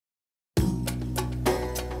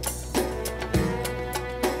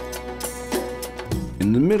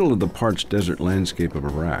In the middle of the parched desert landscape of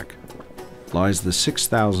Iraq lies the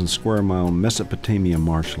 6,000 square mile Mesopotamia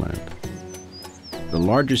marshland, the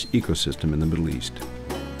largest ecosystem in the Middle East.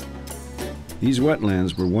 These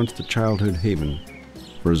wetlands were once the childhood haven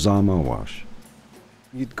for Azzam Alwash.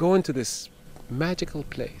 You'd go into this magical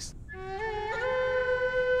place,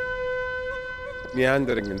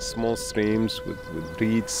 meandering in small streams with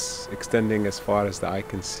reeds extending as far as the eye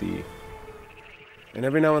can see. And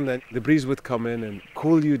every now and then, the breeze would come in and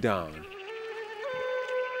cool you down.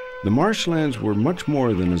 The marshlands were much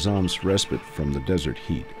more than Azzam's respite from the desert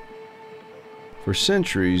heat. For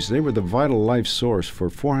centuries, they were the vital life source for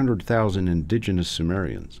 400,000 indigenous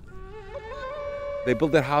Sumerians. They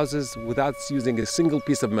built their houses without using a single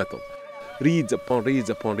piece of metal. Reeds upon reeds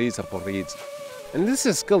upon reeds upon reeds. And this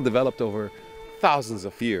is a skill developed over thousands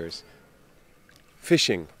of years.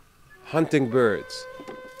 Fishing, hunting birds,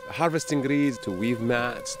 harvesting reeds to weave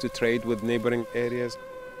mats, to trade with neighboring areas,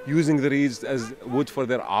 using the reeds as wood for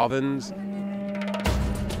their ovens.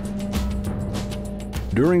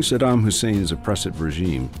 During Saddam Hussein's oppressive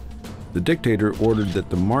regime, the dictator ordered that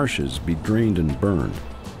the marshes be drained and burned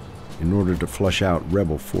in order to flush out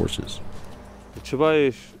rebel forces.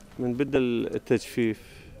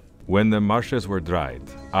 When the marshes were dried,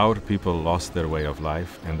 our people lost their way of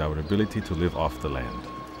life and our ability to live off the land.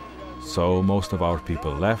 So most of our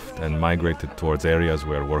people left and migrated towards areas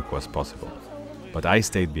where work was possible. But I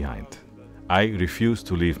stayed behind. I refused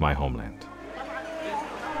to leave my homeland.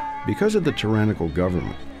 Because of the tyrannical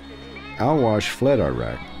government, Alwash fled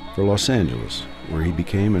Iraq for Los Angeles, where he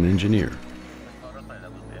became an engineer.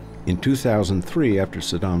 In 2003, after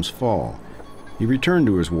Saddam's fall, he returned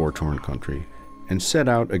to his war-torn country and set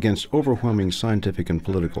out against overwhelming scientific and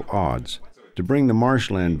political odds to bring the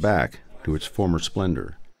marshland back to its former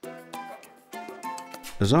splendor.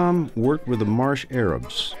 Azzam worked with the marsh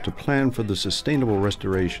Arabs to plan for the sustainable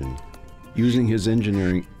restoration using his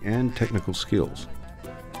engineering and technical skills.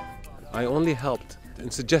 I only helped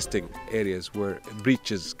in suggesting areas where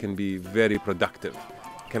breaches can be very productive,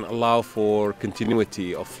 can allow for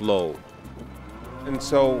continuity of flow. And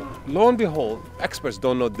so, lo and behold, experts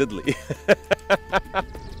don't know diddly.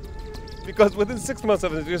 Because within 6 months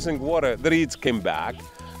of introducing water, the reeds came back,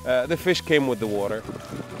 the fish came with the water.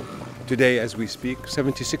 Today, as we speak,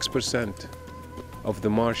 76% of the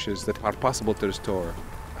marshes that are possible to restore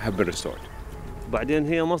have been restored.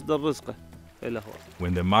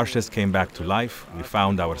 When the marshes came back to life, we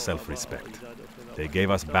found our self-respect. They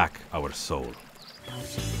gave us back our soul.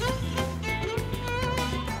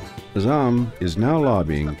 Azzam is now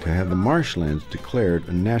lobbying to have the marshlands declared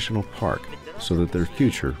a national park so that their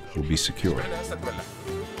future will be secure.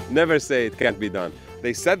 Never say it can't be done.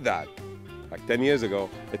 They said that like 10 years ago.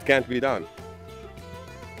 It can't be done.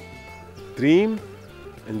 Dream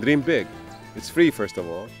and dream big. It's free, first of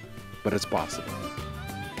all, but it's possible.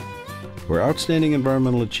 For outstanding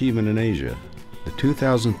environmental achievement in Asia, the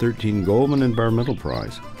 2013 Goldman Environmental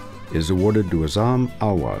Prize is awarded to Azzam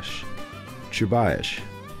Alwash,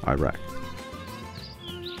 Iraq.